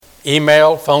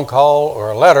email, phone call,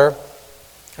 or a letter,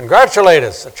 "Congratulate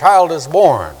us, a child is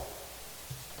born."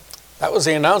 That was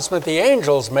the announcement the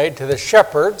angels made to the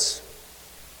shepherds,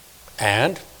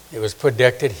 and it was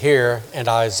predicted here in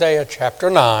Isaiah chapter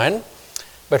 9.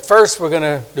 But first we're going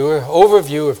to do an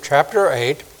overview of chapter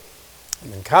 8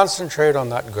 and then concentrate on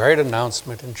that great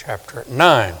announcement in chapter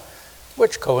 9,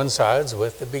 which coincides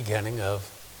with the beginning of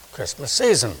Christmas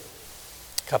season.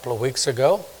 A couple of weeks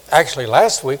ago, actually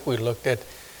last week, we looked at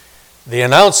the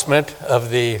announcement of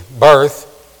the birth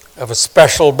of a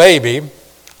special baby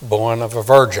born of a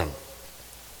virgin.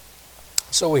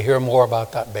 So we hear more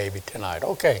about that baby tonight.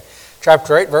 Okay,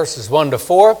 chapter 8, verses 1 to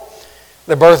 4.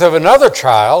 The birth of another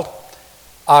child,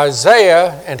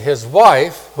 Isaiah and his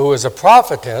wife, who is a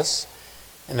prophetess,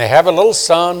 and they have a little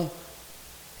son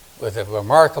with a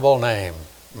remarkable name,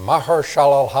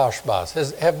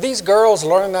 Maher-shalal-hash-baz. Have these girls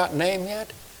learned that name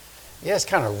yet? Yes,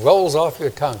 kind of rolls off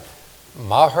your tongue.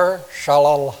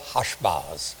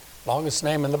 Maher-shalal-hash-baz, longest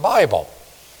name in the Bible.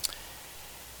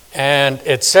 And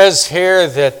it says here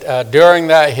that during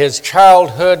his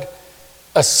childhood,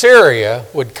 Assyria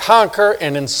would conquer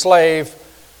and enslave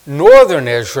northern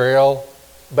Israel,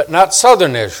 but not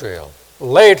southern Israel.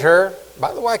 Later,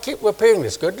 by the way, I keep repeating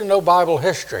this, good to know Bible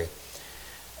history.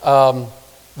 The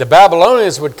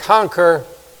Babylonians would conquer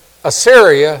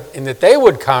Assyria in that they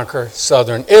would conquer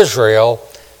southern Israel.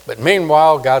 But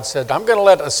meanwhile, God said, I'm going to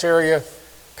let Assyria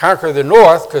conquer the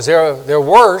north because they're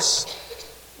worse,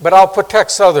 but I'll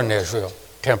protect southern Israel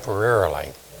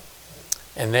temporarily.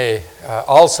 And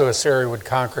also Assyria would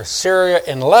conquer Syria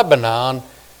and Lebanon,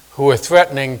 who were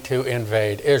threatening to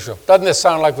invade Israel. Doesn't this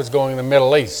sound like what's going in the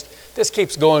Middle East? This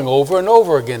keeps going over and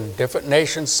over again. Different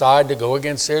nations side to go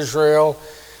against Israel,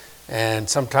 and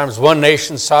sometimes one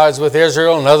nation sides with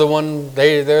Israel, another one,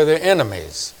 they're the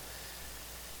enemies.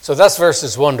 So that's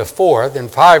verses 1 to 4. Then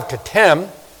 5 to 10,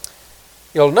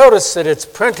 you'll notice that it's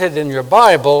printed in your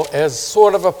Bible as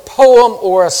sort of a poem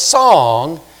or a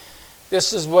song.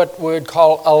 This is what we'd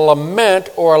call a lament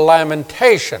or a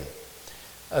lamentation.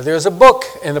 There's a book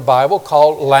in the Bible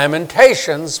called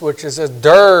Lamentations, which is a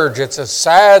dirge. It's a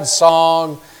sad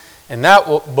song, and that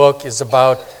book is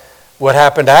about what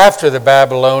happened after the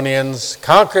Babylonians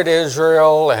conquered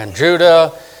Israel and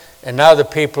Judah, and now the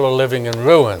people are living in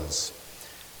ruins.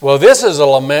 Well, this is a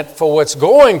lament for what's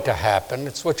going to happen.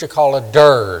 It's what you call a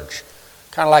dirge,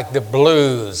 kind of like the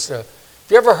blues. Have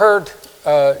you ever heard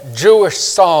Jewish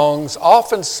songs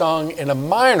often sung in a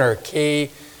minor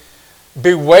key,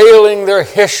 bewailing their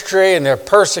history and they're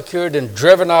persecuted and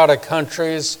driven out of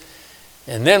countries?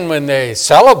 And then when they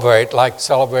celebrate, like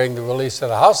celebrating the release of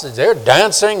the hostage, they're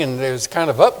dancing and it was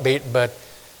kind of upbeat, but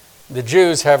the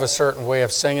Jews have a certain way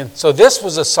of singing. So this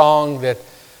was a song that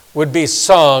would be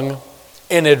sung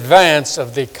in advance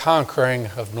of the conquering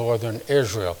of northern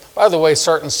Israel. By the way,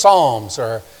 certain psalms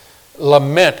are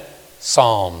lament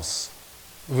psalms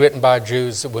written by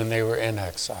Jews when they were in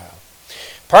exile.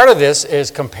 Part of this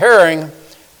is comparing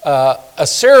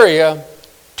Assyria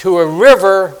to a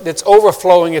river that's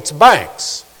overflowing its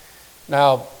banks.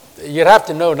 Now, you'd have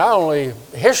to know not only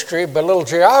history, but a little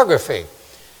geography.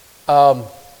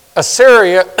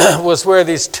 Assyria was where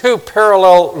these two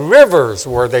parallel rivers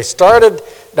were. They started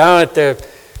down at the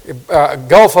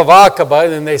Gulf of Aqaba,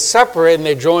 and then they separated and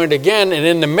they joined again, and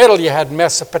in the middle you had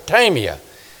Mesopotamia.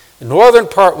 The northern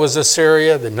part was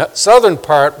Assyria, the southern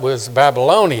part was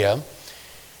Babylonia,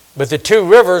 but the two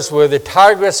rivers were the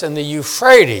Tigris and the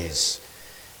Euphrates.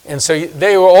 And so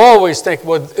they were always thinking,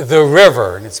 well, the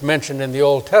river, and it's mentioned in the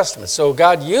Old Testament. So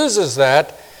God uses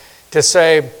that to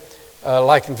say,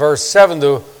 like in verse 7,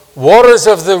 the waters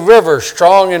of the river,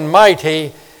 strong and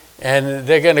mighty, and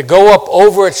they're going to go up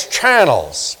over its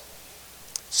channels.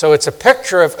 So it's a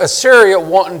picture of Assyria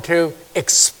wanting to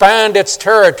expand its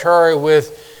territory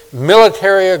with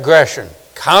military aggression,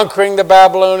 conquering the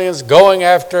Babylonians, going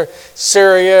after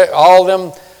Syria, all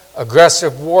them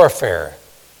aggressive warfare.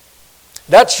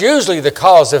 That's usually the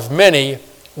cause of many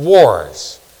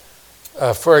wars.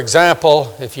 For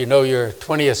example, if you know your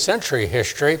 20th century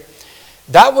history,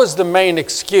 that was the main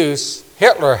excuse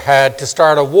Hitler had to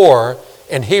start a war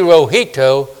in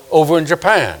Hirohito over in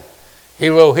Japan.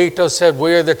 Hirohito said,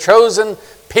 we are the chosen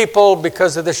people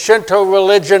because of the Shinto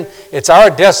religion. It's our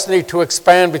destiny to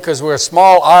expand because we're a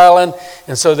small island.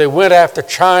 And so they went after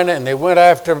China and they went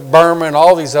after Burma and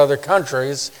all these other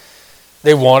countries.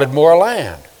 They wanted more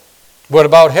land. What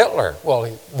about Hitler? Well,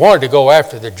 he wanted to go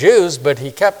after the Jews, but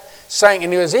he kept saying,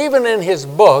 and he was even in his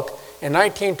book in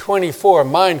 1924,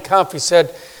 Mein Kampf, he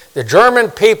said, the German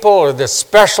people are the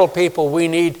special people we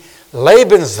need,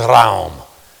 Lebensraum,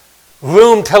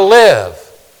 room to live.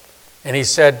 And he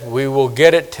said, we will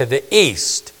get it to the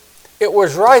east. It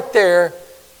was right there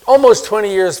almost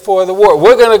 20 years before the war.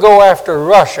 We're going to go after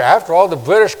Russia. After all, the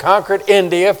British conquered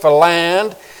India for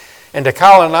land and to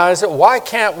colonize it. Why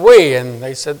can't we? And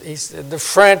he said the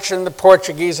French and the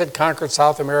Portuguese had conquered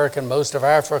South America and most of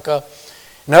Africa.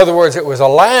 In other words, it was a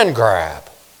land grab.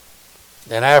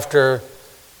 Then after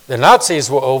the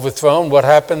Nazis were overthrown, what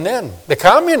happened then? The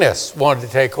communists wanted to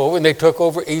take over, and they took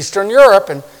over Eastern Europe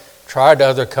and tried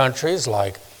other countries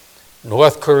like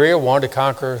North Korea, wanted to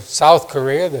conquer South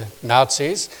Korea, the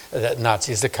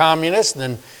communists, and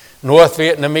then North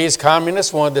Vietnamese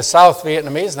communists wanted the South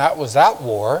Vietnamese, and that was that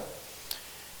war.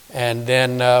 And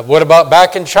then what about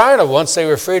back in China? Once they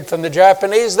were freed from the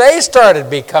Japanese, they started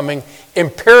becoming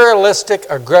imperialistic,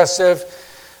 aggressive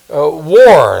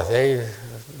war.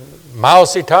 Mao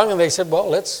Zedong, and they said, well,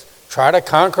 let's try to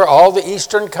conquer all the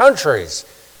eastern countries.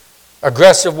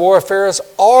 Aggressive warfare is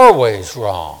always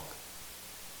wrong.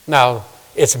 Now,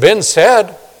 it's been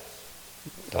said,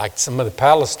 like some of the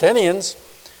Palestinians,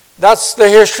 that's the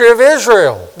history of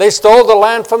Israel. They stole the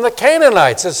land from the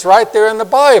Canaanites. It's right there in the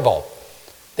Bible.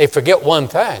 They forget one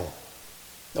thing.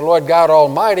 The Lord God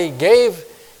Almighty gave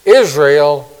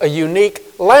Israel a unique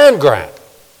land grant.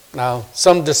 Now,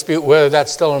 some dispute whether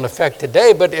that's still in effect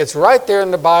today, but it's right there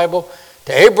in the Bible.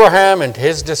 To Abraham and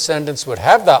his descendants would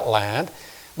have that land.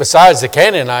 Besides, the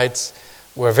Canaanites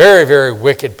were very, very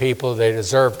wicked people. They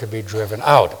deserved to be driven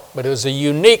out. But it was a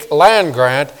unique land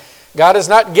grant. God has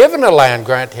not given a land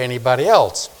grant to anybody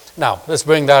else. Now, let's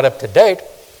bring that up to date.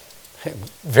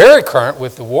 Very current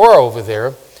with the war over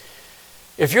there.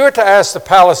 If you were to ask the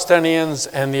Palestinians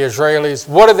and the Israelis,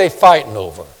 what are they fighting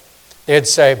over? They'd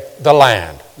say, the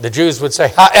land. The Jews would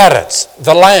say, ha'eretz,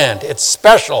 the land. It's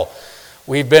special.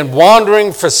 We've been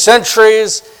wandering for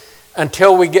centuries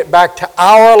until we get back to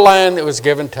our land that was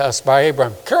given to us by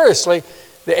Abraham. Curiously,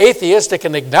 the atheistic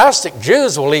and agnostic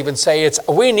Jews will even say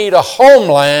we need a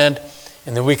homeland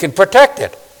and then we can protect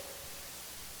it.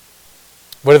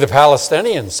 What do the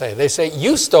Palestinians say? They say,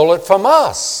 you stole it from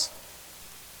us.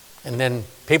 And then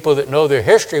people that know their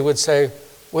history would say,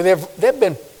 well, there have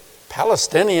been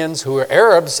Palestinians who are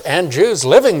Arabs and Jews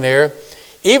living there,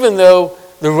 even though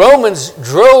the Romans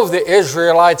drove the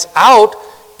Israelites out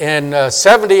in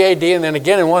 70 AD and then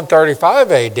again in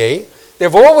 135 AD. There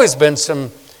have always been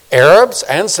some Arabs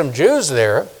and some Jews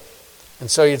there. And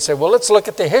so you'd say, well, let's look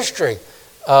at the history.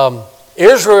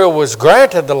 Israel was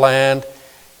granted the land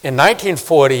in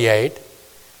 1948.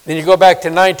 Then you go back to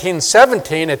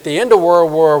 1917, at the end of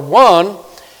World War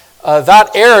I,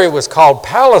 that area was called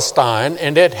Palestine,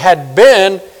 and it had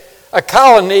been a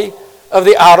colony of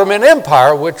the Ottoman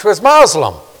Empire, which was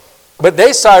Muslim. But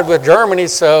they sided with Germany,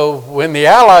 so when the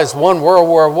Allies won World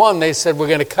War I, they said, we're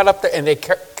going to cut up and they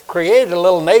created a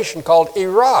little nation called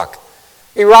Iraq.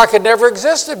 Iraq had never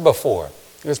existed before.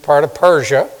 It was part of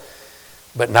Persia,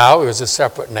 but now it was a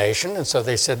separate nation. And so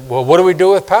they said, well, what do we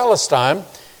do with Palestine?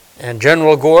 And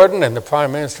General Gordon and the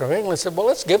Prime Minister of England said, well,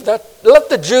 let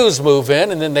the Jews move in,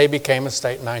 and then they became a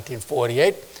state in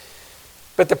 1948.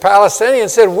 But the Palestinians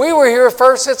said, we were here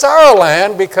first, it's our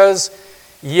land, because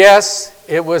yes,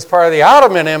 it was part of the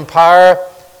Ottoman Empire,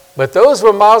 but those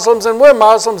were Muslims and we're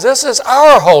Muslims. This is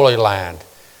our holy land.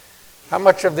 How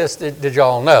much of this did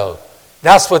y'all know?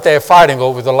 That's what they're fighting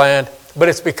over, the land, but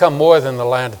it's become more than the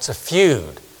land. It's a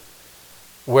feud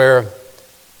where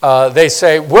they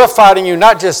say, we're fighting you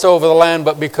not just over the land,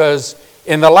 but because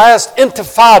in the last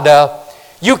intifada,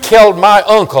 you killed my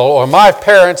uncle or my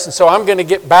parents, and so I'm going to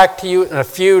get back to you. And a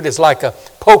feud is like a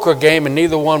poker game, and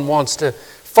neither one wants to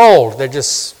fold. They're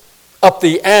just up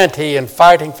the ante and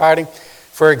fighting.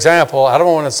 For example, I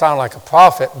don't want to sound like a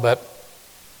prophet, but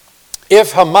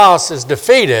if Hamas is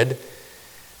defeated,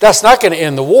 that's not going to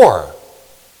end the war.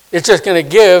 It's just going to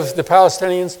give the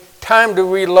Palestinians time to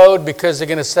reload, because they're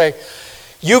going to say,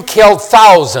 you killed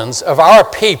thousands of our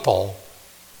people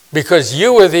because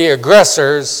you were the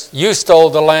aggressors, you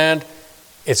stole the land.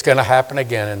 It's going to happen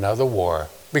again, another war,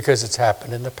 because it's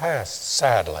happened in the past,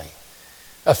 sadly.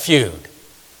 A feud.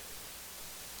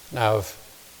 Now, if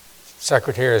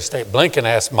Secretary of State Blinken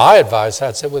asked my advice,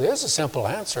 I'd say, well, there's a simple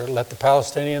answer. Let the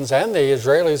Palestinians and the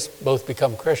Israelis both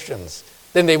become Christians.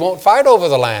 Then they won't fight over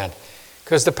the land,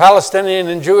 because the Palestinian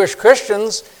and Jewish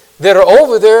Christians that are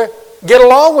over there get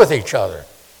along with each other.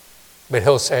 But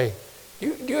he'll say,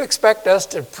 do you expect us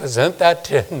to present that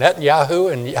to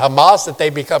Netanyahu and Hamas that they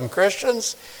become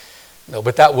Christians? No,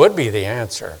 but that would be the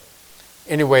answer.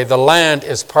 Anyway, the land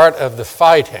is part of the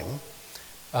fighting.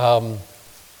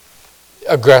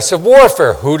 Aggressive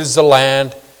warfare. Who does the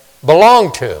land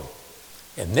belong to?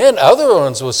 And then other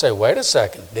ones will say, wait a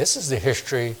second, this is the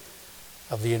history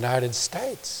of the United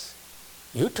States.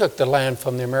 You took the land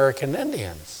from the American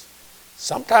Indians.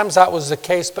 Sometimes that was the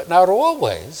case, but not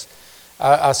always.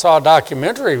 I saw a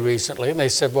documentary recently, and they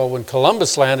said, well, when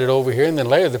Columbus landed over here and then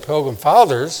later the Pilgrim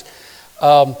Fathers,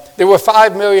 there were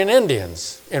 5 million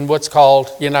Indians in what's called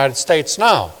the United States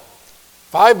now.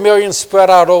 5 million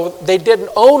spread out over. They didn't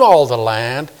own all the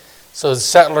land, so the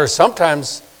settlers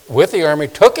sometimes with the army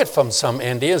took it from some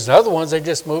Indians, and other ones they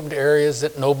just moved to areas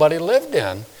that nobody lived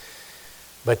in.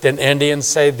 But then Indians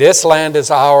say this land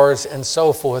is ours and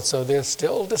so forth, so there's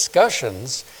still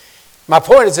discussions. My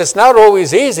point is it's not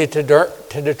always easy to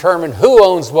determine who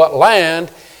owns what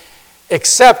land,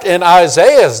 except in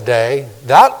Isaiah's day,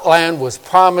 that land was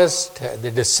promised to the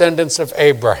descendants of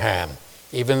Abraham.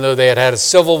 Even though they had had a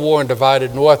civil war and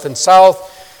divided north and south,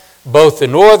 both the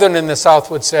northern and the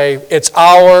south would say, it's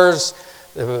ours,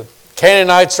 the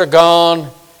Canaanites are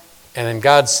gone. And then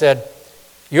God said,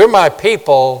 you're my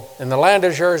people and the land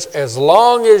is yours as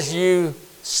long as you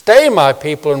stay my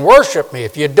people and worship me.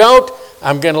 If you don't,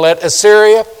 I'm going to let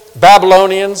Assyria,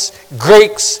 Babylonians,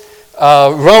 Greeks,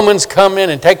 Romans come in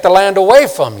and take the land away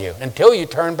from you until you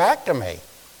turn back to me.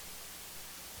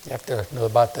 You have to know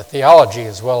about the theology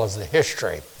as well as the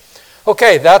history.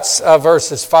 Okay, that's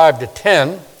verses 5 to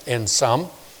 10 in sum.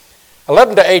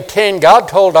 11 to 18, God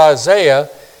told Isaiah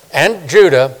and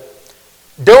Judah,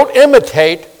 don't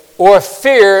imitate or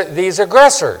fear these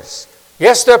aggressors.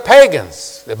 Yes, they're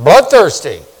pagans. They're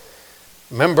bloodthirsty.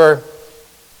 Remember,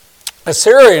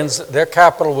 Assyrians, their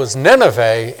capital was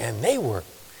Nineveh, and they were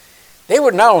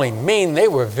not only mean, they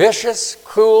were vicious,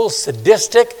 cruel,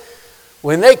 sadistic.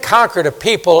 When they conquered a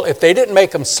people, if they didn't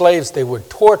make them slaves, they would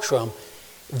torture them.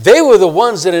 They were the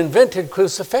ones that invented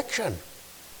crucifixion.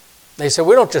 They said,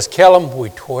 we don't just kill them, we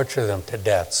torture them to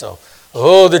death. So,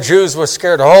 the Jews were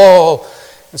scared.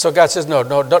 And so God says, no,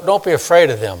 don't be afraid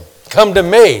of them. Come to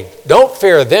me. Don't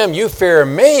fear them, you fear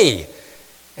me.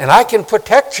 And I can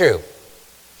protect you.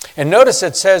 And notice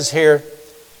it says here,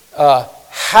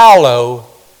 hallow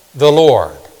the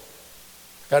Lord.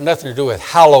 Got nothing to do with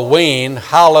Halloween.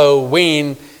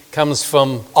 Halloween comes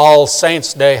from All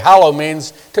Saints' Day. Hallow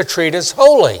means to treat as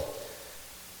holy.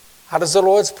 How does the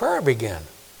Lord's Prayer begin?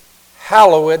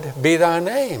 Hallowed be thy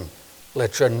name.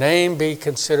 Let your name be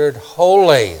considered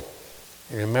holy.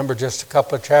 You remember just a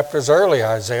couple of chapters earlier,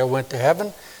 Isaiah went to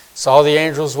heaven, saw the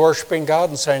angels worshiping God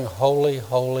and saying, holy,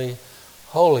 holy,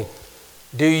 holy.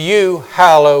 Do you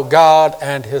hallow God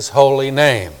and his holy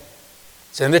name?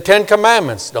 It's in the 10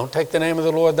 Commandments. Don't take the name of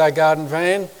the Lord thy God in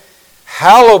vain.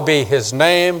 Hallowed be his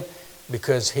name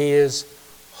because he is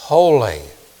holy.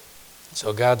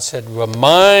 So God said,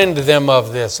 remind them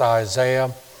of this,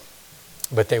 Isaiah,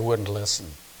 but they wouldn't listen.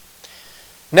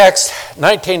 Next,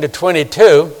 19 to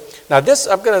 22. Now this,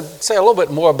 I'm going to say a little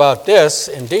bit more about this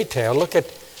in detail. Look at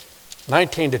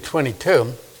 19 to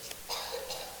 22.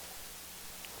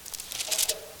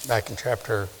 Back in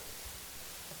chapter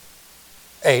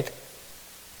 8.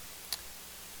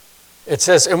 It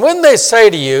says, and when they say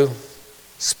to you,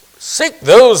 seek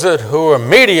those who are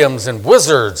mediums and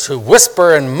wizards who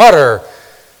whisper and mutter,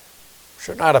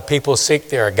 should not a people seek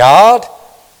their God?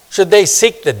 Should they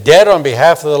seek the dead on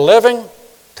behalf of the living?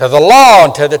 To the law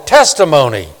and to the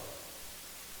testimony.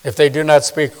 If they do not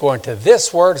speak according to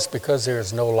this word, it's because there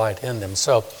is no light in them.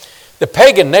 So the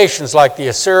pagan nations like the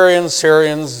Assyrians,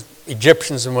 Syrians,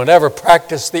 Egyptians, and whatever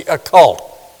practiced the occult,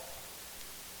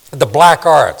 the black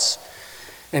arts.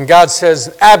 And God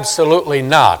says, absolutely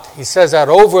not. He says that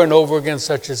over and over again,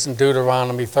 such as in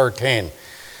Deuteronomy 13.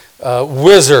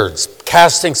 Wizards,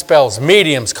 casting spells,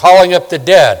 mediums, calling up the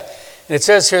dead. And it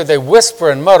says here they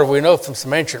whisper and mutter. We know from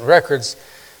some ancient records,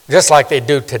 just like they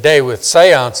do today with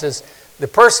seances, the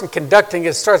person conducting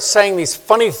it starts saying these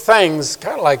funny things,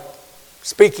 kind of like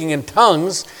speaking in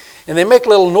tongues, and they make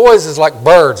little noises like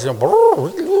birds.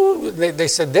 They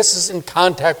said this is in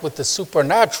contact with the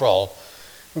supernatural.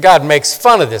 God makes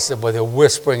fun of this, where they're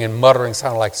whispering and muttering,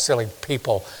 sound like silly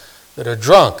people that are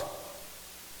drunk.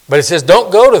 But it says,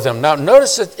 don't go to them. Now,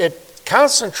 notice it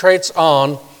concentrates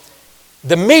on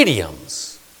the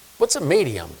mediums. What's a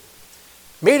medium?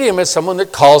 Medium is someone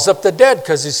that calls up the dead,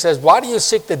 because he says, why do you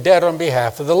seek the dead on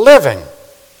behalf of the living?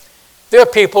 There are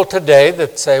people today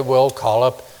that say, well, call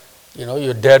up,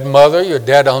 your dead mother, your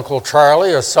dead Uncle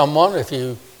Charlie, or someone, if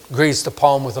you grease the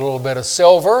palm with a little bit of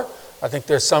silver. I think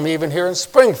there's some even here in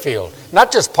Springfield.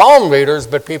 Not just palm readers,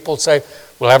 but people say,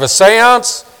 we'll have a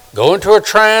seance, go into a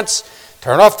trance,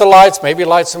 turn off the lights, maybe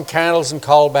light some candles and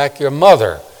call back your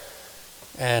mother.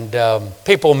 And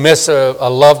people miss a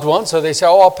loved one, so they say,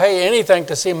 I'll pay anything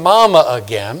to see Mama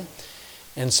again.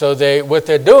 And so what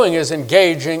they're doing is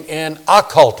engaging in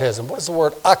occultism. What does the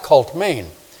word occult mean?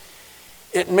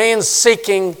 It means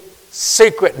seeking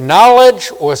secret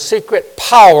knowledge or secret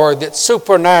power that's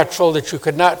supernatural that you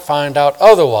could not find out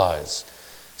otherwise.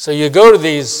 So you go to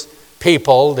these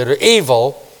people that are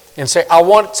evil and say, I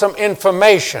want some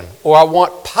information, or I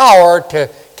want power to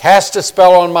cast a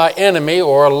spell on my enemy,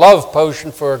 or a love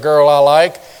potion for a girl I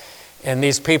like. And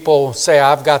these people say,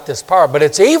 I've got this power, but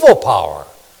it's evil power.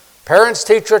 Parents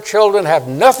teach their children, have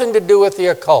nothing to do with the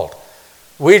occult.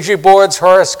 Ouija boards,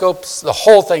 horoscopes, the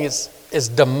whole thing is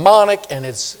demonic and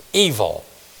it's evil.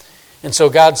 And so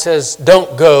God says,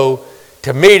 don't go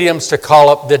to mediums to call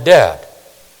up the dead,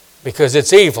 because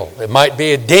it's evil. It might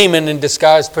be a demon in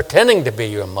disguise pretending to be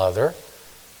your mother.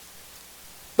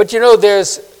 But you know,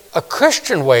 there's a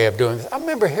Christian way of doing this. I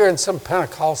remember hearing some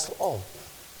Pentecostal,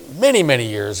 many, many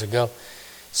years ago,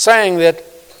 saying that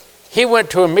he went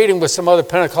to a meeting with some other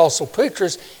Pentecostal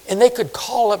preachers and they could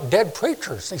call up dead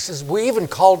preachers. He says, we even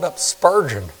called up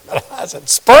Spurgeon. I said,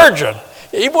 Spurgeon?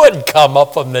 He wouldn't come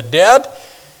up from the dead.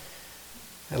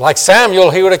 And like Samuel,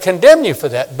 he would have condemned you for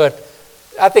that. But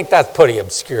I think that's pretty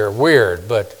obscure, weird.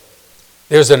 But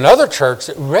there's another church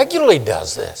that regularly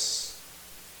does this.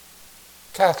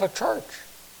 Catholic Church.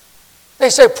 They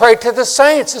say, pray to the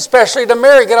saints, especially to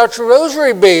Mary. Get out your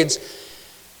rosary beads.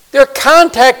 They're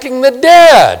contacting the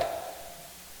dead.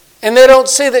 And they don't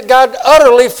see that God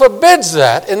utterly forbids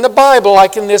that in the Bible,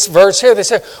 like in this verse here. They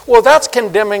say, well, that's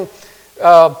condemning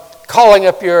calling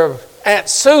up your Aunt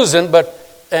Susan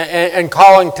and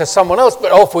calling to someone else.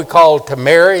 But if we call to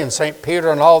Mary and St.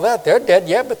 Peter and all that, they're dead.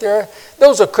 Yeah, but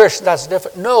those are Christians. That's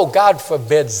different. No, God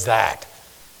forbids that.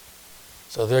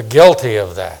 So they're guilty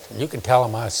of that. And you can tell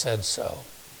them I said so.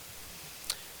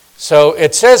 So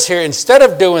it says here, instead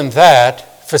of doing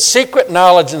that, for secret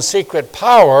knowledge and secret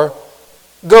power,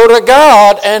 go to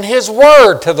God and His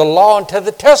Word, to the law and to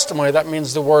the testimony. That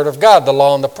means the Word of God, the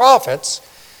law and the prophets.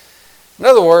 In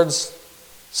other words,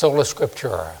 sola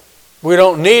scriptura. We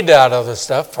don't need that other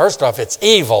stuff. First off, it's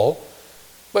evil,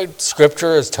 but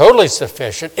Scripture is totally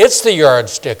sufficient. It's the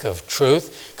yardstick of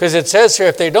truth, because it says here,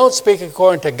 if they don't speak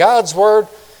according to God's Word,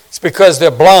 it's because they're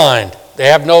blind. They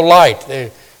have no light. They're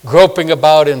groping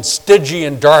about in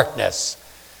Stygian darkness.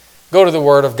 Go to the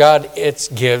Word of God. It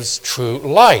gives true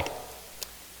light.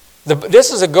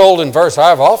 This is a golden verse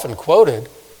I've often quoted.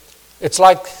 It's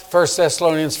like 1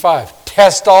 Thessalonians 5.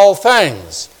 Test all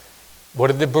things. What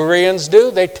did the Bereans do?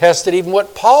 They tested even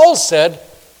what Paul said.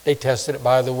 They tested it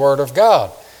by the Word of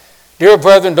God. Dear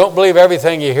brethren, don't believe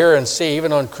everything you hear and see,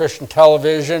 even on Christian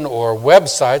television or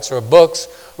websites or books,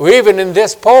 or even in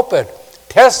this pulpit.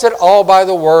 Test it all by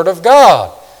the Word of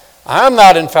God. I'm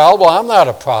not infallible. I'm not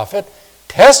a prophet.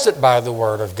 Test it by the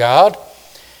Word of God.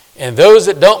 And those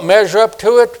that don't measure up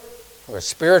to it, who are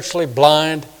spiritually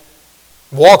blind,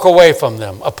 walk away from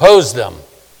them, oppose them.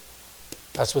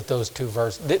 That's what those two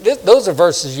verses, those are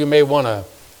verses you may want to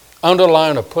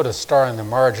underline or put a star in the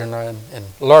margin and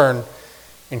learn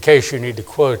in case you need to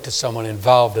quote it to someone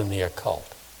involved in the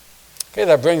occult. Okay,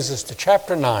 that brings us to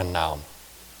chapter 9 now.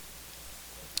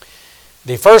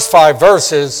 The first 5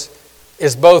 verses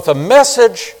is both a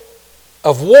message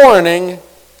of warning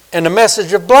and a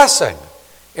message of blessing.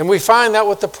 And we find that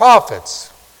with the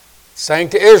prophets, saying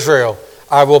to Israel,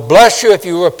 I will bless you if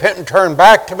you repent and turn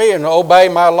back to me and obey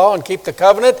my law and keep the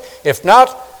covenant. If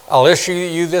not, I'll issue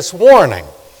you this warning.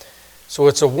 So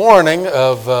it's a warning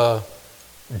of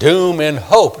doom and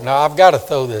hope. Now, I've got to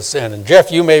throw this in. And Jeff,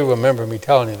 you may remember me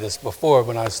telling you this before.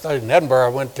 When I studied in Edinburgh, I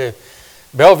went to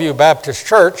Bellevue Baptist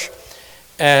Church.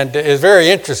 And it's very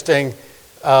interesting.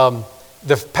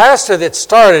 The pastor that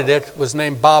started it was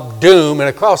named Bob Doom. And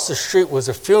across the street was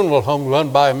a funeral home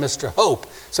run by Mr. Hope.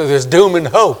 So there's doom and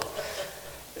hope.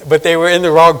 But they were in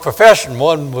the wrong profession.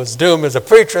 One was doom as a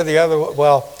preacher, the other,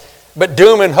 but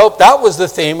doom and hope, that was the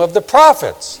theme of the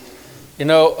prophets. You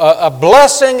know, a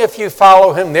blessing if you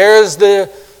follow him, there's the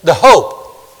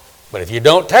hope. But if you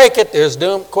don't take it, there's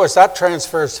doom. Of course, that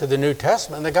transfers to the New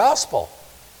Testament and the gospel.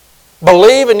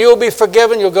 Believe and you'll be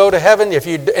forgiven, you'll go to heaven.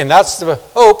 And that's the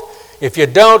hope. If you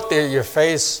don't, you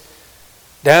face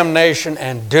damnation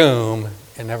and doom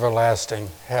in everlasting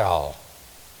hell.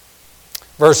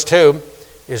 Verse 2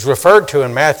 is referred to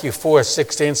in Matthew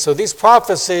 4:16. So these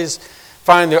prophecies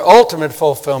find their ultimate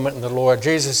fulfillment in the Lord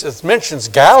Jesus. It mentions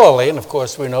Galilee, and of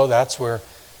course we know that's where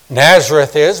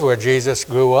Nazareth is, where Jesus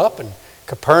grew up, and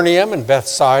Capernaum and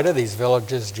Bethsaida, these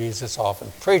villages Jesus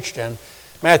often preached in.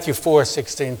 Matthew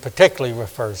 4:16 particularly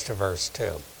refers to verse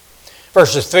 2.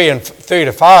 Verses 3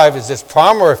 to 5 is this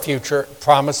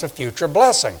promise of future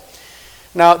blessing.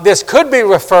 Now, this could be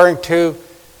referring to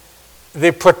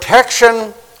the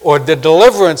protection or the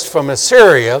deliverance from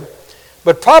Assyria,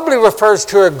 but probably refers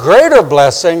to a greater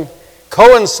blessing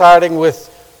coinciding with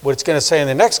what it's going to say in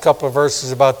the next couple of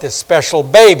verses about this special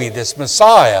baby, this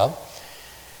Messiah.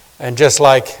 And just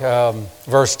like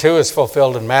verse 2 is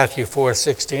fulfilled in Matthew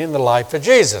 4:16, the life of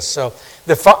Jesus. So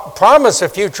the promise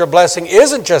of future blessing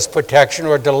isn't just protection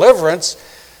or deliverance,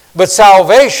 but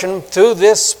salvation through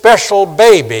this special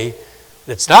baby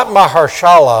that's not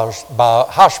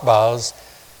Maher-shalal-Hash-baz,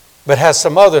 but has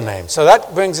some other name. So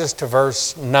that brings us to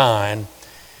verse 9.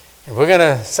 And we're going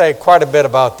to say quite a bit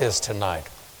about this tonight.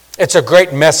 It's a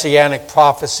great messianic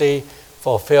prophecy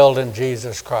fulfilled in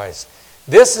Jesus Christ.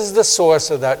 This is the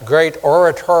source of that great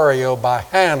oratorio by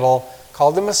Handel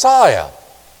called the Messiah.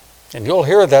 And you'll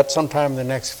hear that sometime in the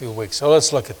next few weeks. So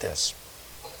let's look at this.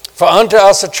 For unto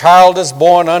us a child is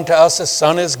born, unto us a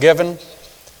son is given.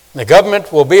 The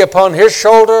government will be upon his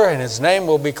shoulder, and his name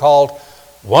will be called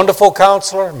Wonderful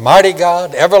Counselor, Mighty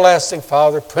God, Everlasting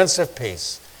Father, Prince of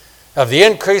Peace. Of the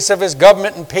increase of his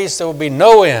government and peace there will be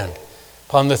no end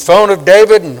upon the throne of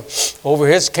David and over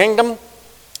his kingdom,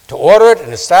 to order it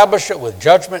and establish it with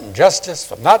judgment and justice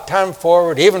from that time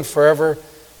forward, even forever.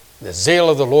 The zeal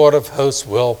of the Lord of hosts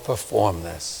will perform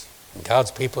this. And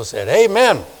God's people said,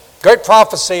 Amen. Great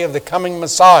prophecy of the coming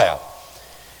Messiah.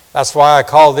 That's why I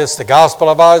call this the Gospel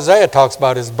of Isaiah. It talks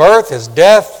about his birth, his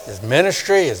death, his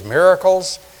ministry, his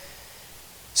miracles.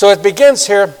 So it begins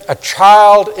here, a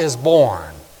child is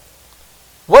born.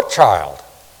 What child?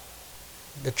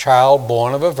 The child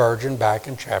born of a virgin back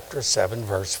in chapter 7,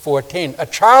 verse 14. A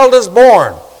child is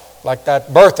born, like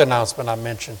that birth announcement I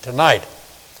mentioned tonight.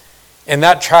 And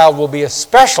that child will be a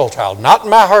special child, not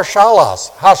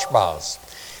Maher-shalal-Hash-baz.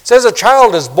 It says a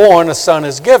child is born, a son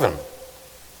is given.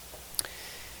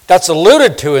 That's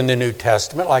alluded to in the New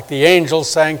Testament, like the angel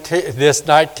saying this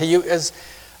night to you is,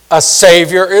 a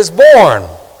Savior is born,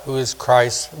 who is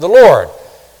Christ the Lord.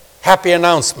 Happy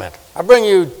announcement. I bring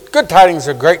you good tidings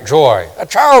of great joy. A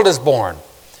child is born.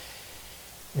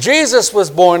 Jesus was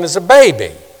born as a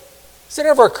baby. Has it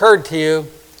ever occurred to you,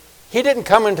 he didn't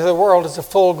come into the world as a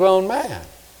full-grown man,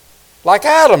 like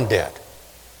Adam did.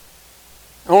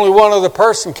 Only one other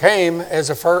person came as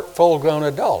a full-grown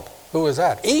adult. Who was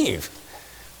that? Eve.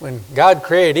 When God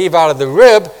created Eve out of the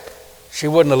rib, she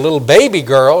wasn't a little baby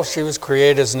girl. She was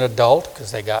created as an adult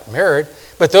because they got married.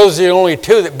 But those are the only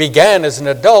two that began as an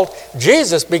adult.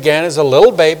 Jesus began as a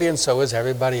little baby, and so is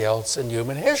everybody else in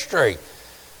human history.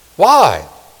 Why?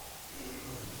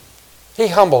 He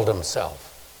humbled himself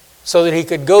so that he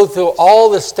could go through all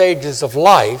the stages of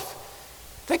life.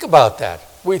 Think about that.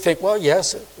 We think, well,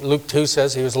 yes, Luke 2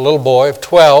 says he was a little boy of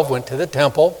 12, went to the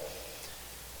temple.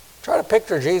 Try to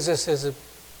picture Jesus as a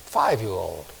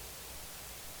 5-year-old.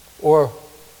 Or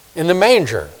in the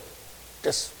manger,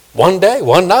 just one day,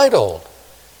 one night old.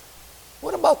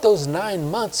 What about those 9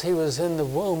 months he was in the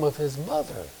womb of his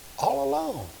mother, all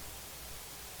alone?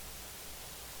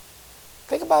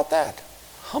 Think about that.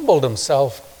 Humbled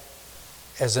himself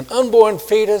as an unborn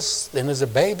fetus, then as a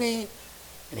baby,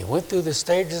 and he went through the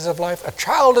stages of life. A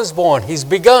child is born. He's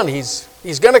begun. He's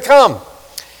going to come.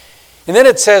 And then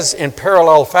it says in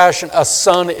parallel fashion, a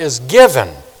son is given.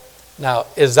 Now,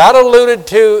 is that alluded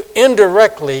to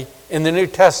indirectly in the New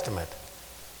Testament?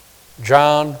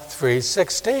 John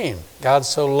 3:16. God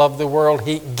so loved the world,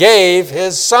 he gave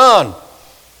his son.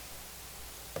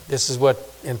 This is what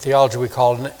in theology we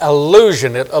call an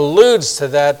allusion. It alludes to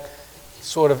that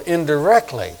sort of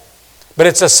indirectly. But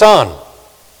it's a son.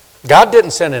 God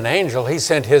didn't send an angel, he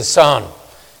sent his son.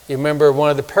 You remember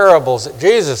one of the parables that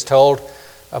Jesus told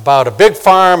about a big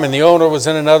farm and the owner was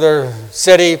in another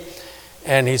city.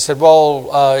 And he said,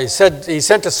 he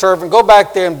sent a servant, go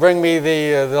back there and bring me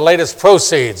the latest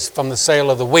proceeds from the sale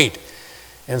of the wheat.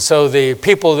 And so the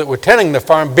people that were tending the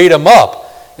farm beat him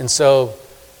up. And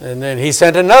then he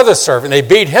sent another servant. They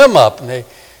beat him up. And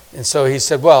so he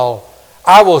said, well,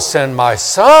 I will send my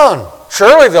son.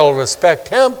 Surely they'll respect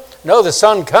him. No, the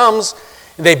son comes,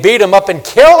 and they beat him up and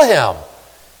kill him.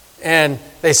 And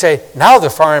they say, now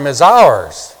the farm is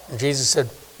ours. And Jesus said,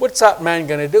 what's that man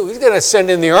going to do? He's going to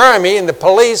send in the army and the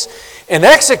police and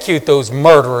execute those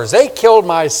murderers. They killed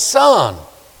my son.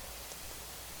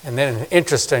 And then,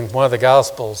 interesting, one of the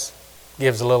Gospels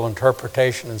gives a little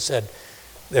interpretation and said,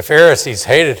 the Pharisees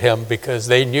hated him because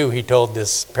they knew he told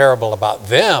this parable about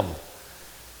them.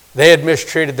 They had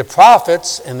mistreated the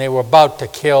prophets and they were about to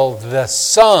kill the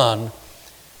son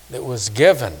that was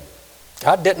given.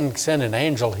 God didn't send an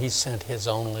angel, he sent his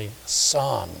only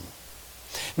son.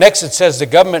 Next it says the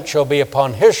government shall be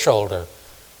upon his shoulder.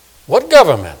 What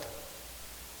government?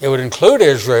 It would include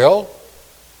Israel.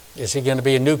 Is he going to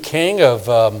be a new king of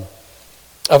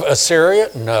Assyria?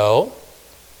 No.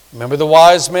 Remember the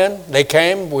wise men? They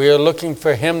came. We are looking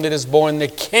for him that is born the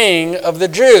King of the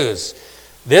Jews.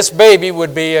 this baby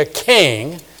would be a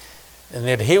king, and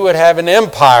that he would have an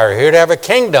empire, he would have a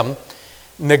kingdom,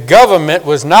 and the government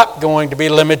was not going to be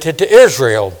limited to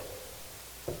Israel.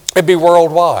 It'd be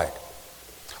worldwide.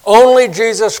 Only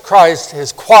Jesus Christ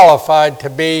is qualified to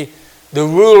be the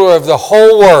ruler of the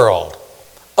whole world.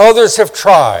 Others have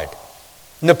tried.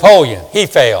 Napoleon, he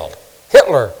failed.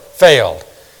 Hitler failed.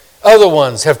 Other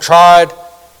ones have tried.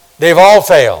 They've all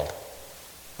failed.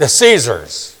 The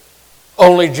Caesars.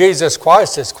 Only Jesus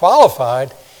Christ is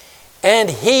qualified, and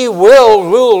he will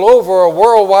rule over a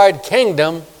worldwide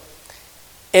kingdom.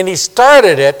 And he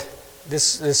started it,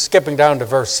 this is skipping down to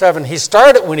verse 7, he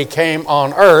started when he came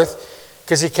on earth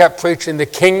because he kept preaching the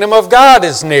kingdom of God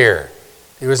is near.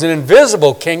 It was an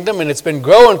invisible kingdom, and it's been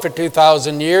growing for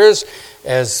 2,000 years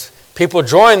as people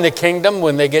join the kingdom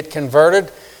when they get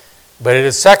converted. But at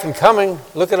his second coming,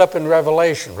 look it up in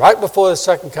Revelation. Right before the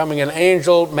second coming, an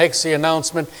angel makes the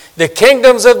announcement, the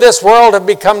kingdoms of this world have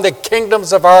become the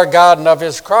kingdoms of our God and of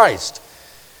his Christ.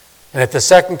 And at the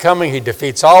second coming, he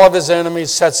defeats all of his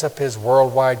enemies, sets up his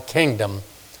worldwide kingdom.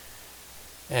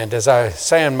 And as I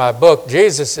say in my book,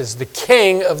 Jesus is the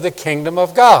king of the kingdom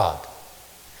of God.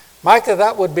 Micah,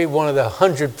 that would be one of the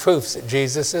 100 proofs that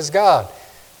Jesus is God.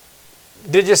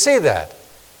 Did you see that?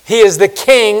 He is the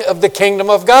king of the kingdom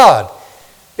of God.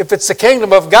 If it's the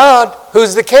kingdom of God,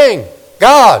 who's the king?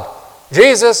 God.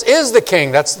 Jesus is the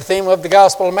king. That's the theme of the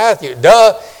Gospel of Matthew.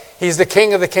 Duh, he's the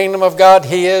king of the kingdom of God.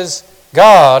 He is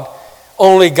God.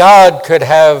 Only God could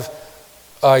have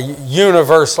a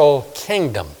universal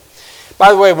kingdom.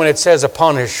 By the way, when it says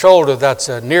upon his shoulder, that's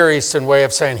a Near Eastern way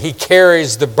of saying he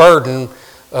carries the burden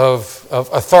of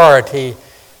authority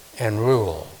and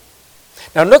rule.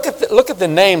 Now look at the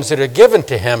names that are given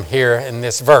to him here in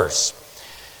this verse.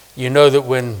 You know that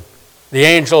when the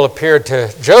angel appeared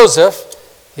to Joseph,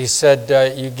 he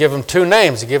said you give him two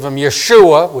names. You give him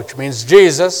Yeshua, which means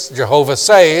Jesus, Jehovah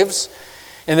saves,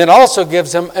 and then also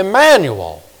gives him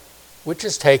Emmanuel, which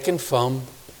is taken from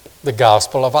the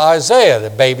Gospel of Isaiah. The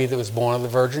baby that was born of the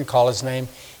Virgin called his name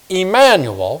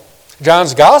Emmanuel.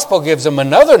 John's Gospel gives him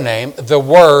another name, the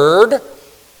Word,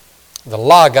 the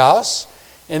Logos,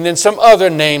 and then some other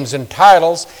names and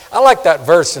titles. I like that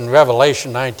verse in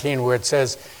Revelation 19 where it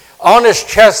says, on his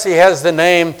chest he has the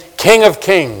name King of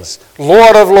Kings,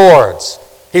 Lord of Lords.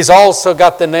 He's also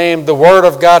got the name the Word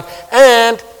of God,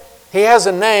 and he has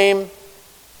a name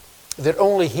that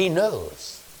only he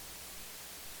knows.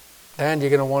 Dan, you're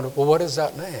going to wonder, well, what is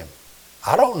that name?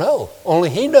 I don't know. Only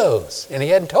he knows, and he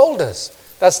hadn't told us.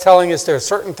 That's telling us there are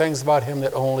certain things about him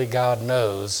that only God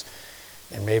knows,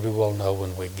 and maybe we'll know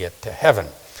when we get to heaven.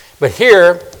 But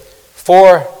here,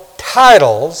 4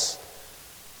 titles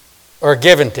are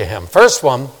given to him. First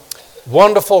one,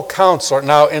 Wonderful Counselor.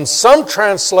 Now, in some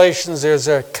translations, there's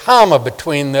a comma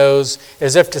between those,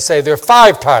 as if to say there are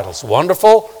 5 titles.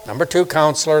 Wonderful, number 2,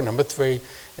 Counselor, number 3,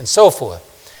 and so forth.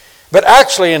 But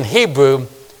actually, in Hebrew,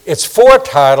 it's 4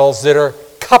 titles that are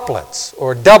couplets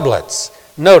or doublets.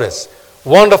 Notice,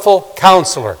 Wonderful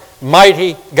Counselor,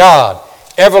 Mighty God,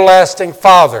 Everlasting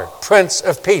Father, Prince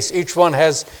of Peace. Each one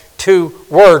has 2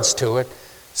 words to it.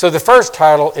 So the first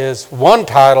title is one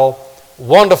title,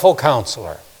 Wonderful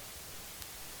Counselor.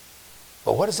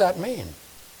 But what does that mean?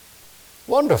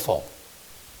 Wonderful.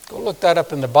 Go look that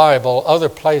up in the Bible, other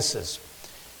places.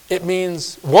 It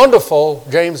means wonderful,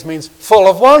 James means full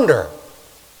of wonder.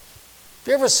 Have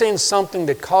you ever seen something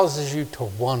that causes you to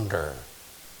wonder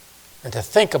and to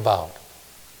think about?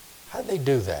 How did they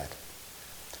do that?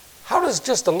 How does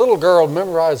just a little girl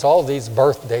memorize all these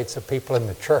birth dates of people in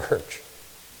the church?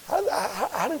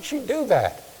 How did she do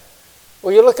that?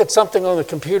 Well, you look at something on the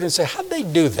computer and say, how did they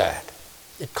do that?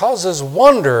 It causes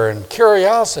wonder and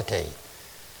curiosity.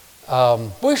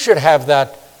 We should have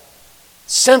that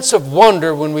sense of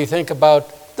wonder when we think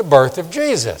about the birth of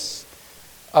Jesus.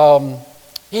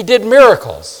 He did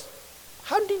miracles.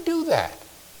 How did he do that?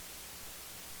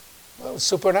 Well,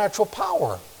 supernatural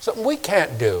power. Something we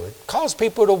can't do. It caused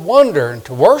people to wonder and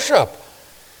to worship.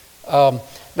 Now,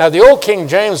 the old King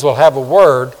James will have a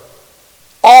word,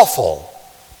 awful,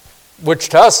 which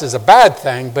to us is a bad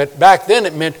thing, but back then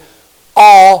it meant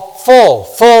awful,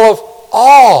 full of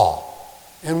awe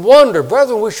and wonder.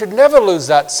 Brethren, we should never lose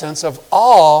that sense of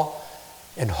awe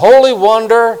and holy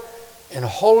wonder and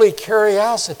holy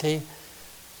curiosity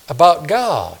about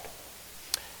God.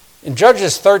 In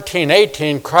Judges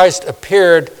 13:18, Christ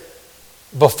appeared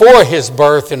before his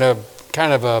birth in a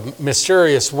kind of a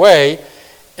mysterious way,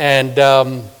 and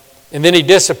then he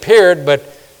disappeared, but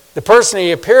the person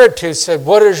he appeared to said,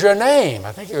 what is your name?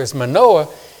 I think it was Manoah.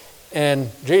 And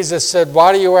Jesus said,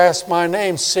 why do you ask my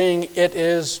name, seeing it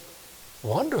is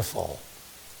wonderful?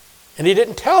 And he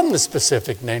didn't tell them the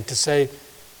specific name to say,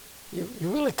 you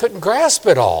really couldn't grasp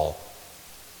it all.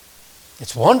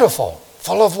 It's wonderful,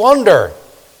 full of wonder.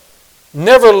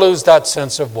 Never lose that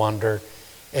sense of wonder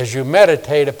as you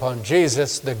meditate upon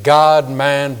Jesus, the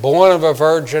God-man, born of a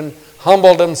virgin,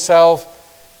 humbled himself.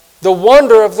 The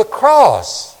wonder of the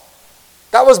cross.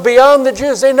 That was beyond the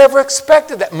Jews. They never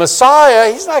expected that.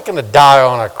 Messiah, he's not going to die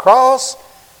on a cross,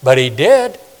 but he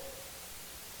did.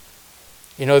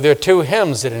 You know, there are two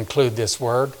hymns that include this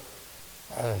word.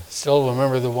 I still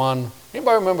remember the one.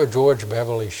 Anybody remember George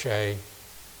Beverly Shea?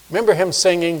 Remember him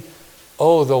singing,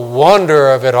 "Oh, the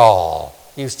wonder of it all."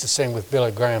 He used to sing with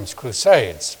Billy Graham's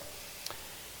Crusades.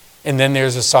 And then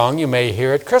there's a song you may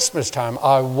hear at Christmas time,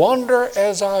 "I wonder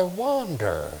as I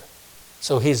wander."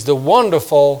 So he's the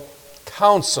wonderful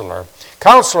counselor.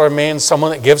 Counselor means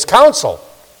someone that gives counsel.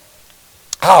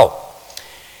 How?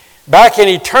 Back in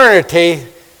eternity,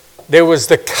 there was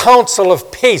the counsel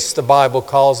of peace, the Bible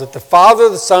calls it. The Father,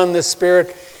 the Son, the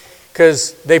Spirit,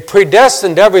 because they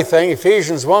predestined everything.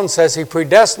 Ephesians 1 says he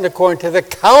predestined according to the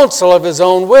counsel of his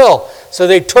own will. So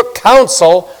they took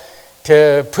counsel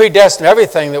to predestine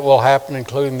everything that will happen,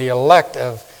 including the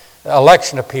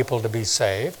election of people to be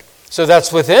saved. So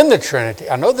that's within the Trinity.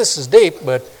 I know this is deep,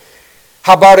 but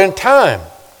how about in time?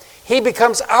 He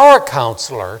becomes our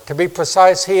counselor. To be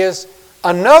precise, he is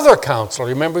another counselor.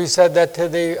 Remember he said that to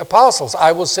the apostles.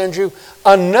 I will send you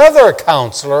another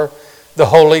counselor, the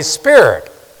Holy Spirit.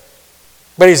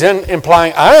 But he's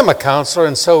implying I am a counselor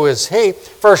and so is he.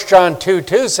 1 John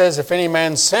 2:2 says, if any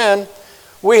man sin,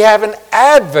 we have an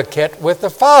advocate with the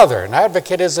Father. An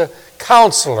advocate is a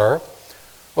counselor.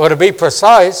 Or to be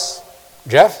precise,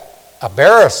 Jeff, a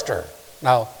barrister.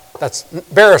 Now, that's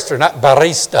barrister, not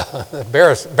barista.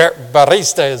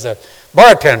 Barista is a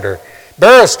bartender.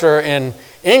 Barrister in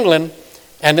England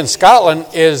and in Scotland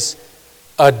is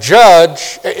a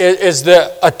judge, is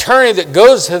the attorney that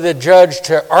goes to the judge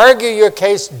to argue your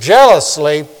case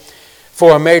jealously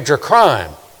for a major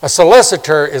crime. A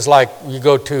solicitor is like you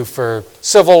go to for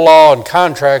civil law and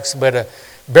contracts, but a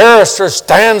barrister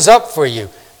stands up for you.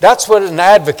 That's what an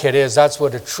advocate is. That's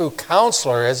what a true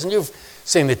counselor is. And you've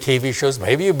seen the TV shows.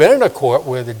 Maybe you've been in a court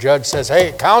where the judge says,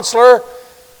 hey, counselor,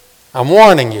 I'm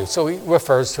warning you. So he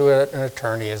refers to an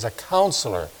attorney as a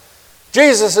counselor.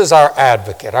 Jesus is our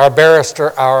advocate, our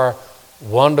barrister, our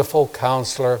wonderful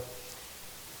counselor.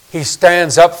 He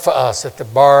stands up for us at the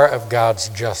bar of God's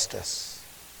justice.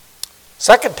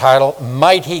 Second title,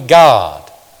 Mighty God.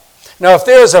 Now, if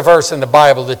there's a verse in the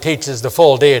Bible that teaches the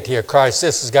full deity of Christ,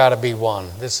 this has got to be one.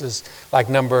 This is like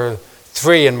number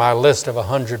 3 in my list of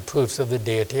 100 proofs of the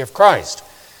deity of Christ.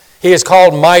 He is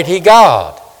called Mighty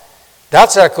God.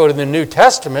 That's echoed in the New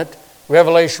Testament.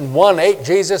 Revelation 1:8,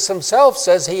 Jesus himself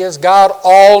says he is God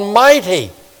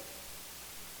Almighty.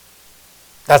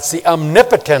 That's the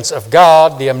omnipotence of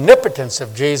God, the omnipotence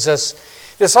of Jesus.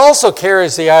 This also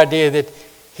carries the idea that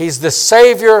he's the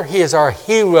Savior, he is our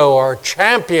hero, our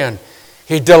champion.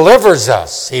 He delivers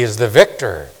us, he is the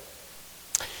victor.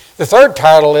 The third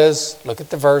title is, look at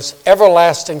the verse,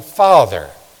 Everlasting Father.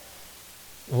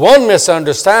 One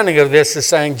misunderstanding of this is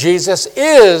saying Jesus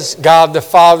is God the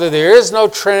Father. There is no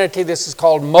Trinity. This is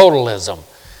called modalism.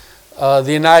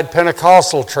 The United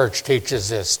Pentecostal Church teaches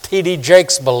this. T.D.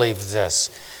 Jakes believes this.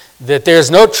 That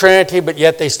there's no Trinity, but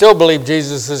yet they still believe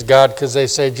Jesus is God because they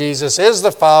say Jesus is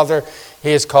the Father.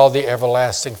 He is called the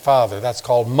Everlasting Father. That's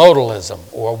called modalism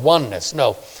or oneness.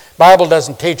 No, the Bible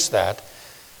doesn't teach that.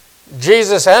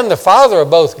 Jesus and the Father are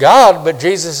both God, but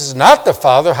Jesus is not the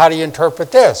Father. How do you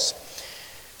interpret this?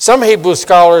 Some Hebrew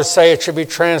scholars say it should be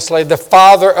translated the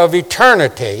Father of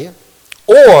eternity,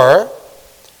 or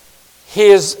he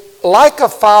is like a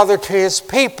father to his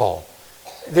people.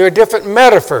 There are different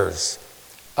metaphors.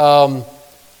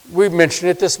 We mentioned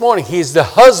it this morning. He's the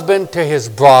husband to his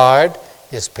bride,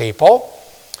 his people.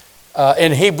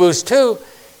 In Hebrews 2,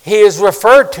 he is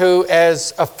referred to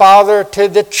as a father to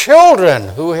the children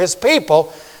who are his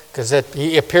people, because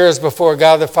he appears before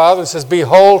God the Father and says,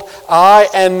 behold, I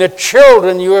and the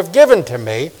children you have given to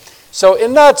me. So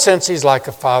in that sense, he's like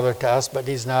a father to us, but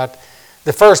he's not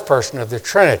the first person of the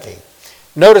Trinity.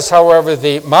 Notice, however,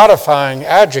 the modifying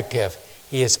adjective.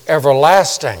 He is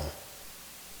everlasting.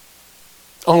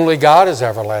 Only God is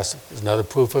everlasting. There's another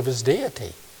proof of his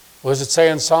deity. What does it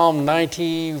say in Psalm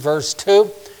 90, verse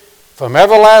 2? From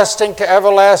everlasting to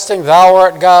everlasting, thou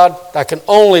art God. That can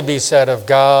only be said of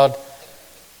God.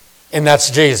 And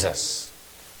that's Jesus.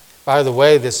 By the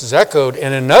way, this is echoed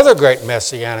in another great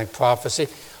messianic prophecy.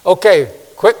 Okay,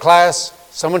 quick class.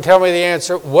 Someone tell me the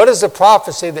answer. What is the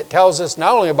prophecy that tells us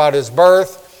not only about his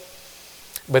birth,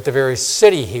 but the very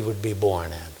city he would be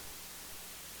born in?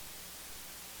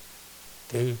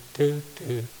 Do, do,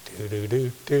 do, do, do,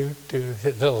 do, do, do.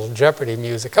 Little Jeopardy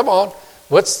music. Come on.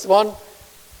 What's the one?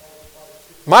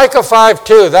 Micah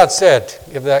 5:2. That's it.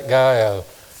 Give that guy a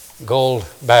gold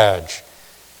badge.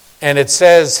 And it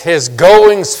says, his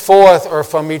goings forth are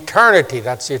from eternity.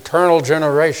 That's the eternal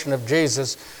generation of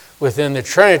Jesus within the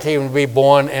Trinity, will be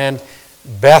born in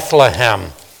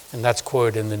Bethlehem. And that's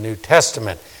quoted in the New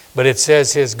Testament. But it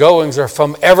says his goings are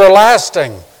from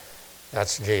everlasting.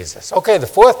 That's Jesus. Okay, the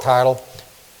fourth title,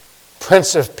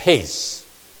 Prince of Peace.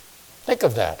 Think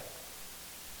of that.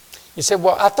 You say,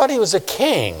 well, I thought he was a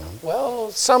king. Well,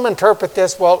 some interpret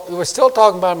this, well, we're still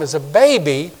talking about him as a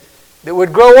baby that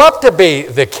would grow up to be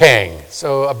the king.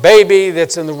 So a baby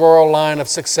that's in the royal line of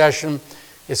succession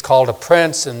is called a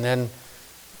prince, and then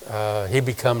he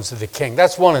becomes the king.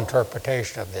 That's one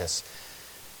interpretation of this.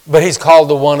 But he's called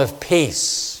the one of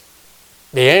peace.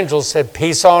 The angels said,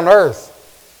 peace on earth.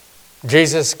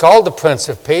 Jesus called the Prince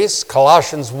of Peace.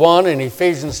 Colossians 1 and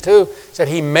Ephesians 2 said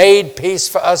he made peace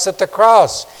for us at the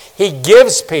cross. He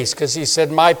gives peace because he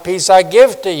said, my peace I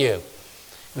give to you.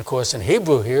 And of course, in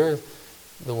Hebrew here,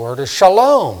 the word is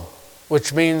shalom,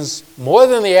 which means more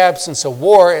than the absence of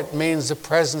war, it means the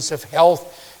presence of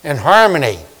health and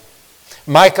harmony.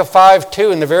 Micah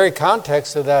 5:2, in the very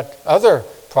context of that other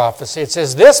prophecy, it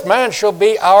says, this man shall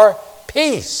be our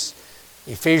peace.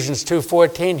 Ephesians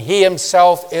 2:14, he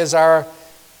himself is our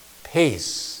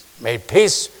peace. Made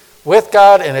peace with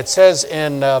God, and it says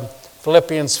in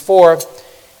Philippians 4,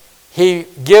 he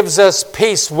gives us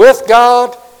peace with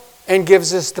God and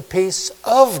gives us the peace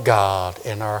of God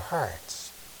in our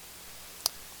hearts.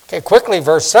 Okay, quickly,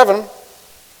 verse 7, it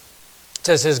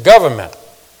says his government.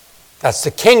 That's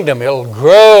the kingdom. It'll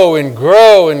grow and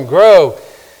grow and grow.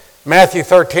 Matthew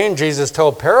 13, Jesus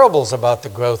told parables about the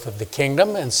growth of the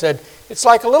kingdom and said, it's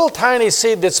like a little tiny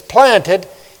seed that's planted,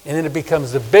 and then it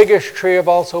becomes the biggest tree of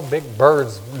all, so big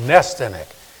birds nest in it.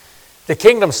 The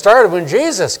kingdom started when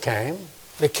Jesus came.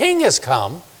 The king has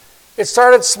come. It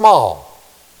started small,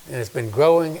 and it's been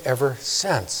growing ever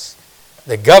since.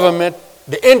 The government,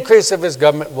 the increase of his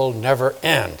government will never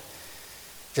end.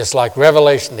 Just like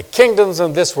Revelation, the kingdoms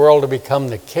of this world have become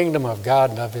the kingdom of God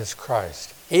and of his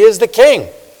Christ. He is the king.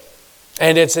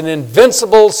 And it's an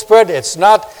invincible spread. It's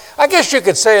not, I guess you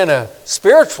could say in a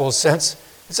spiritual sense,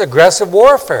 it's aggressive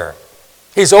warfare.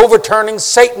 He's overturning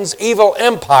Satan's evil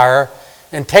empire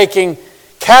and taking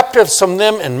captives from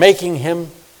them and making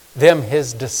them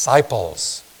his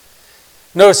disciples.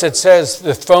 Notice it says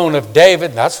the throne of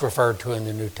David, that's referred to in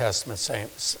the New Testament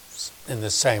in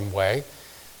the same way.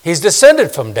 He's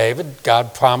descended from David.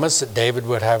 God promised that David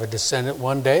would have a descendant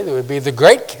one day that would be the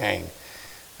great king.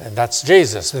 And that's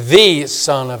Jesus, the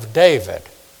Son of David.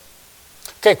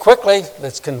 Okay, quickly,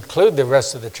 let's conclude the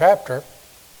rest of the chapter.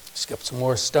 Skip some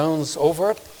more stones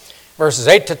over it. Verses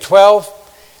 8 to 12.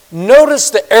 Notice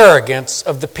the arrogance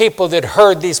of the people that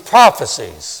heard these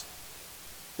prophecies.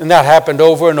 And that happened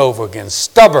over and over again.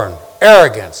 Stubborn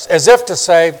arrogance, as if to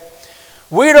say,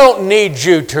 we don't need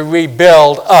you to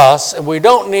rebuild us, and we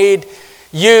don't need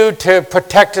you to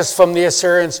protect us from the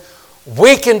Assyrians.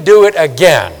 We can do it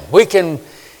again. We can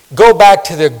go back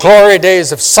to the glory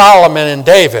days of Solomon and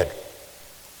David.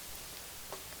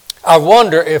 I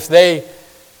wonder if they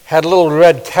had little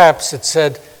red caps that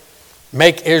said,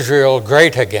 make Israel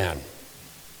great again.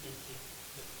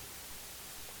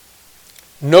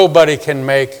 Nobody can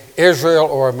make Israel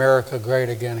or America great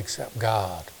again except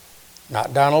God.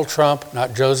 Not Donald Trump,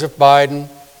 not Joseph Biden,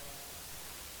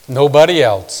 nobody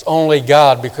else. Only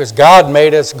God, because God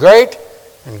made us great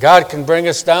and God can bring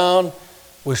us down.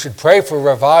 We should pray for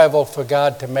revival for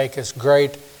God to make us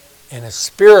great in a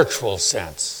spiritual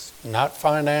sense, not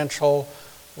financial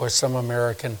or some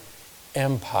American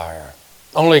empire.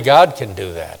 Only God can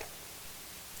do that.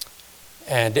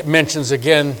 And it mentions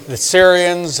again the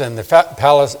Syrians and the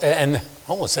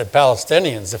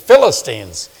Palestinians, the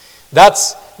Philistines.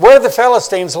 That's where the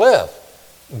Philistines live.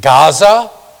 Gaza,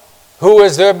 who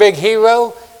is their big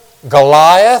hero?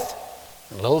 Goliath.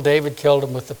 And little David killed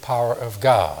him with the power of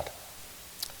God.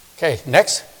 Okay,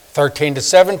 next, 13 to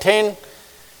 17.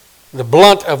 The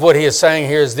blunt of what he is saying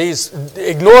here is these,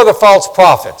 ignore the false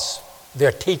prophets.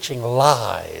 They're teaching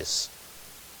lies.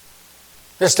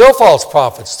 There's still false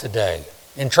prophets today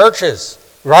in churches,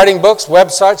 writing books,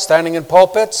 websites, standing in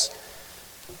pulpits.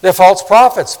 They're false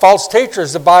prophets, false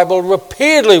teachers. The Bible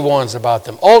repeatedly warns about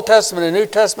them. Old Testament and New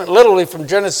Testament, literally from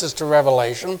Genesis to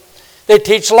Revelation, they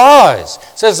teach lies.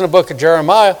 It says in the book of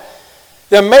Jeremiah,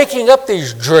 they're making up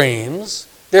these dreams.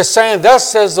 They're saying,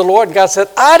 thus says the Lord. And God said,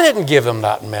 I didn't give them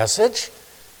that message.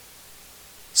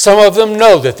 Some of them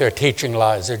know that they're teaching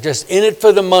lies. They're just in it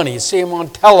for the money. You see them on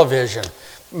television.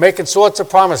 making sorts of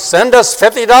promises. Send us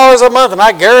 $50 a month and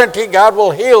I guarantee God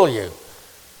will heal you.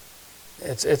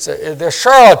 They're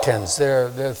charlatans.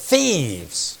 They're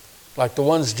thieves, like the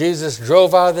ones Jesus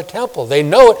drove out of the temple. They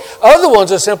know it. Other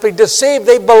ones are simply deceived.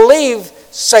 They believe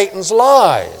Satan's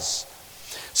lies.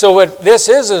 So what this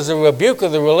is a rebuke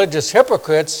of the religious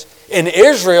hypocrites in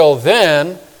Israel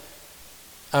then,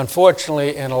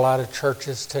 unfortunately in a lot of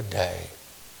churches today.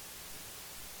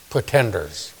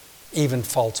 Pretenders, even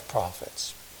false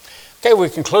prophets. Okay, we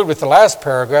conclude with the last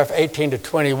paragraph, 18 to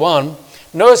 21.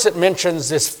 Notice it mentions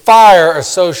this fire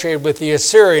associated with the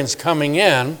Assyrians coming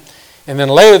in, and then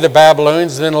later the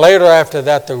Babylonians, and then later after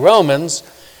that the Romans.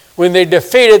 When they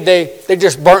defeated, they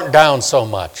just burnt down so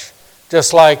much.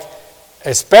 Just like,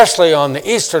 especially on the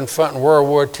Eastern Front in World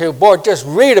War II, boy, just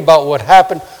read about what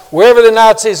happened. Wherever the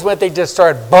Nazis went, they just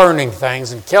started burning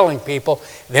things and killing people.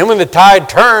 And then when the tide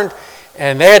turned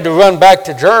and they had to run back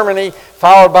to Germany,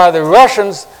 followed by the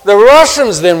Russians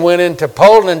then went into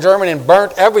Poland and Germany and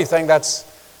burnt everything. That's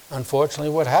unfortunately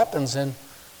what happens in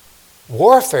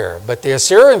warfare. But the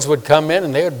Assyrians would come in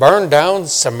and they would burn down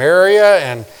Samaria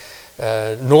and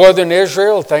northern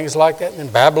Israel, things like that.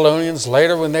 And Babylonians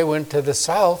later when they went to the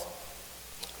south.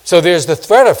 So there's the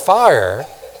threat of fire,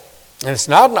 and it's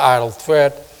not an idle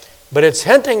threat, but it's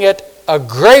hinting at a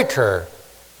greater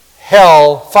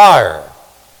hell fire.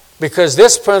 Because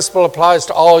this principle applies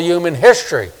to all human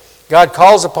history. God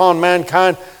calls upon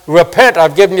mankind, repent,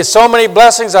 I've given you so many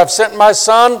blessings, I've sent my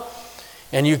son,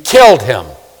 and you killed him.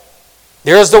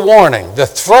 There's the warning, the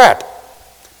threat,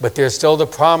 but there's still the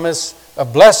promise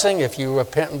of blessing if you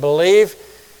repent and believe.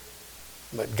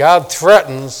 But God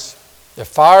threatens the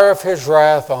fire of his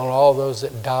wrath on all those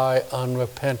that die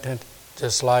unrepentant,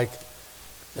 just like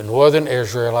the northern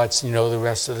Israelites. You know the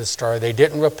rest of the story. They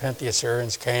didn't repent. The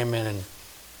Assyrians came in and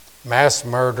mass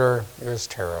murder. It was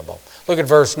terrible. Look at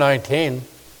verse 19.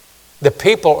 The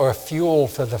people are fuel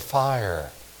for the fire.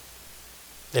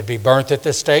 They'd be burnt at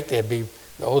the stake. They'd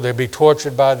be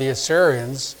tortured by the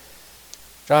Assyrians.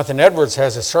 Jonathan Edwards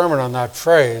has a sermon on that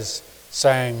phrase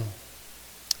saying,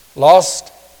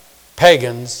 lost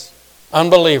pagans,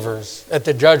 unbelievers at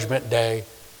the judgment day,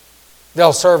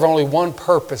 they'll serve only one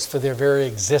purpose for their very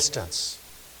existence.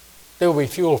 They will be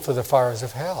fuel for the fires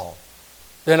of hell.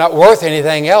 They're not worth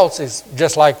anything else. It's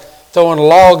just like throwing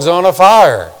logs on a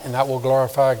fire, and that will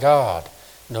glorify God.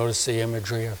 Notice the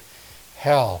imagery of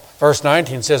hell. Verse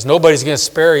 19 says nobody's going to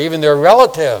spare even their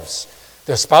relatives,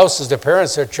 their spouses, their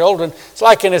parents, their children. It's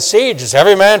like in a siege. It's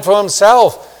every man for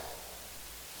himself.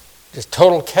 Just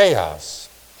total chaos.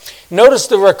 Notice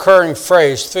the recurring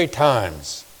phrase 3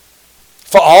 times.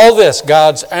 For all this,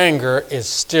 God's anger is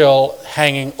still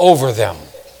hanging over them.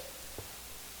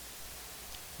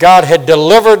 God had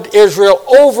delivered Israel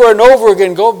over and over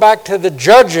again. Go back to the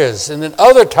Judges, and then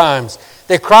other times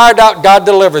they cried out, God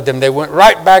delivered them. They went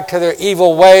right back to their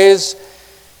evil ways,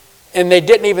 and they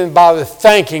didn't even bother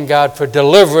thanking God for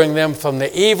delivering them from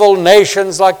the evil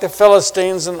nations like the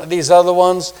Philistines and these other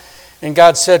ones. And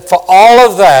God said, for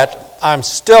all of that, I'm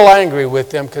still angry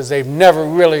with them because they've never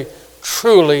really,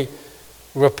 truly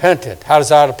repented. How does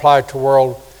that apply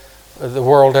to the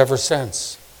world ever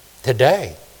since?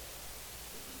 Today.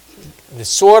 The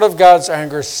sword of God's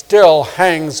anger still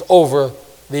hangs over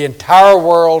the entire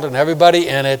world and everybody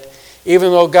in it.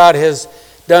 Even though God has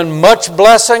done much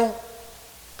blessing,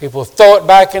 people throw it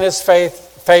back in his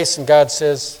face, and God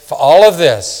says, for all of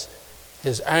this,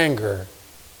 his anger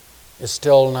is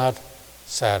still not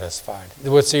satisfied.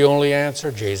 What's the only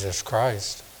answer? Jesus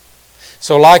Christ.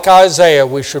 So like Isaiah,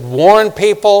 we should warn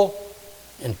people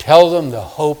and tell them the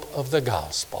hope of the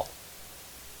gospel.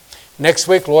 Next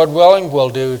week, Lord willing, we'll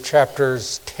do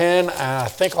chapters 10 and I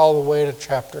think all the way to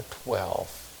chapter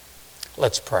 12.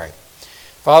 Let's pray.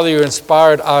 Father, you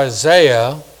inspired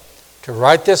Isaiah to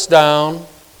write this down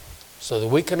so that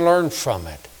we can learn from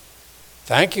it.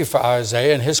 Thank you for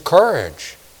Isaiah and his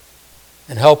courage.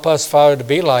 And help us, Father, to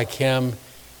be like him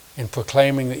in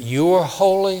proclaiming that you are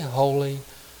holy, holy,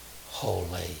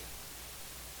 holy.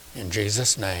 In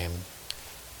Jesus' name,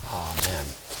 amen.